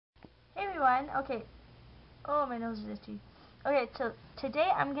everyone. Okay. Oh, my nose is itchy. Okay, so today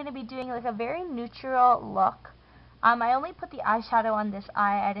I'm going to be doing like a very neutral look. I only put the eyeshadow on this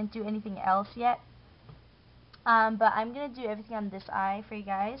eye. I didn't do anything else yet. But I'm going to do everything on this eye for you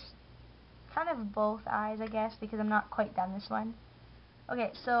guys. Kind of both eyes, I guess, because I'm not quite done this one.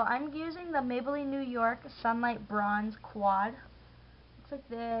 Okay, so I'm using the Maybelline New York Sunlight Bronze Quad. Looks like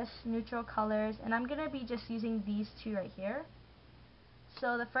this, neutral colors, and I'm going to be just using these two right here.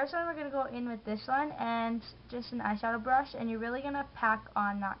 So the first one, we're going to go in with this one and just an eyeshadow brush, and you're really going to pack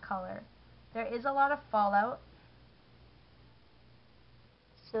on that color. There is a lot of fallout,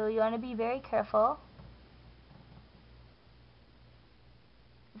 so you want to be very careful.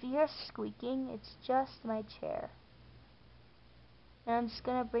 If you hear squeaking, it's just my chair. And I'm just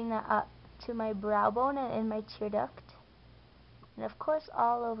going to bring that up to my brow bone and in my tear duct, and of course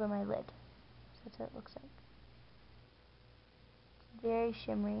all over my lid. So that's what it looks like. It's very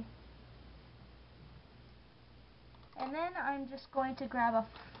shimmery. And then I'm just going to grab a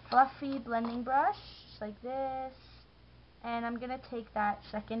fluffy blending brush, just like this, and I'm going to take that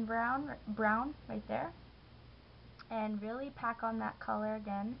second brown right there, and really pack on that color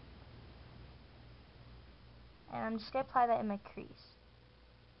again. And I'm just going to apply that in my crease.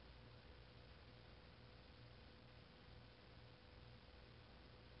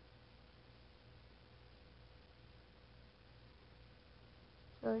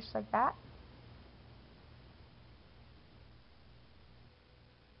 So just like that.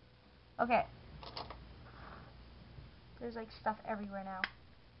 Okay. There's like stuff everywhere now.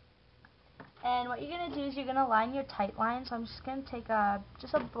 And what you're going to do is you're going to line your tight line. So I'm just going to take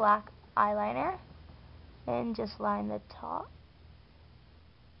just a black eyeliner and just line the top.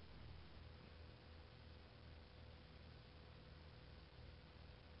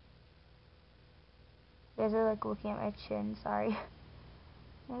 You guys are like looking at my chin, sorry.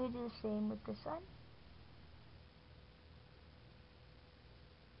 Maybe do the same with this one.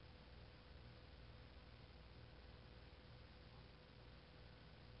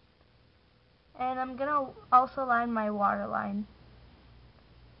 And I'm gonna also line my waterline.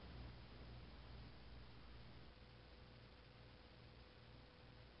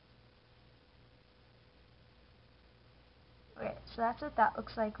 Okay, so that's what that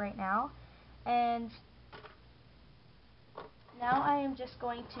looks like right now. And now I am just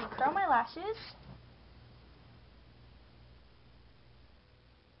going to curl my lashes.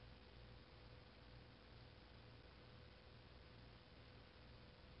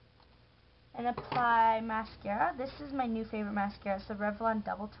 And apply mascara. This is my new favorite mascara. It's the Revlon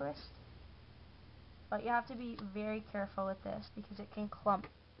Double Twist. But you have to be very careful with this because it can clump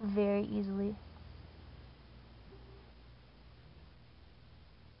very easily.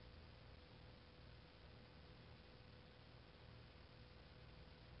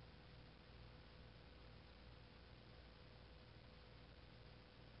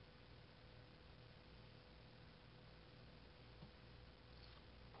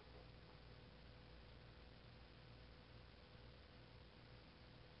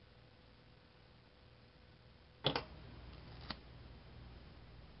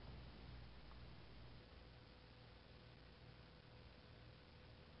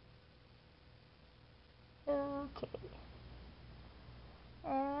 Okay.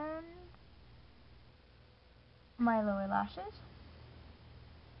 And my lower lashes.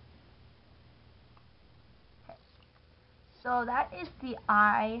 Okay. So that is the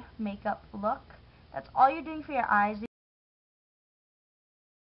eye makeup look. That's all you're doing for your eyes.